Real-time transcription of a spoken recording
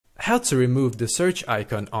How to remove the search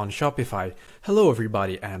icon on Shopify. Hello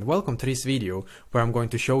everybody and welcome to this video where I'm going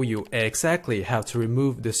to show you exactly how to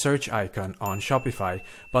remove the search icon on Shopify,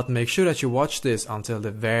 but make sure that you watch this until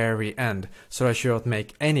the very end so that you don't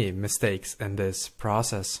make any mistakes in this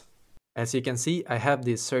process. As you can see, I have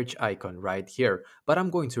this search icon right here, but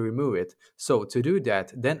I'm going to remove it. So to do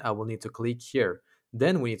that, then I will need to click here.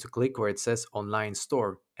 Then we need to click where it says Online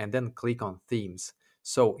Store and then click on Themes.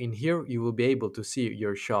 So in here, you will be able to see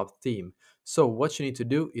your shop theme. So what you need to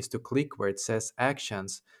do is to click where it says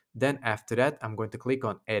Actions. Then after that, I'm going to click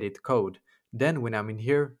on Edit Code. Then when I'm in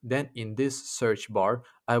here, then in this search bar,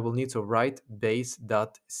 I will need to write base.css.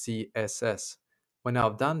 When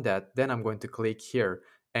I've done that, then I'm going to click here.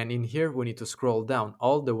 And in here, we need to scroll down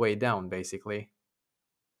all the way down, basically.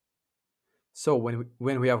 So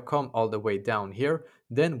when we have come all the way down here,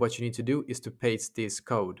 then what you need to do is to paste this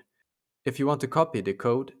code. If you want to copy the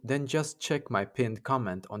code, then just check my pinned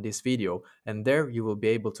comment on this video and there you will be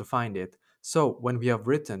able to find it. So when we have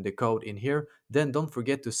written the code in here, then don't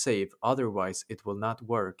forget to save, otherwise it will not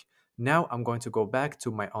work. Now I'm going to go back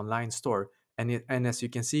to my online store and as you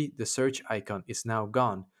can see, the search icon is now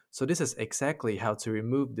gone. So this is exactly how to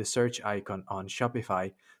remove the search icon on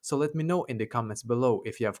Shopify. So let me know in the comments below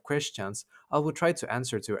if you have questions. I will try to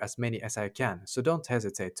answer to as many as I can, so don't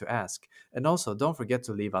hesitate to ask. And also don't forget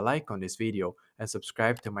to leave a like on this video and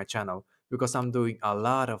subscribe to my channel because I'm doing a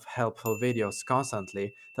lot of helpful videos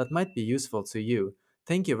constantly that might be useful to you.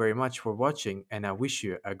 Thank you very much for watching and I wish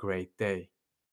you a great day.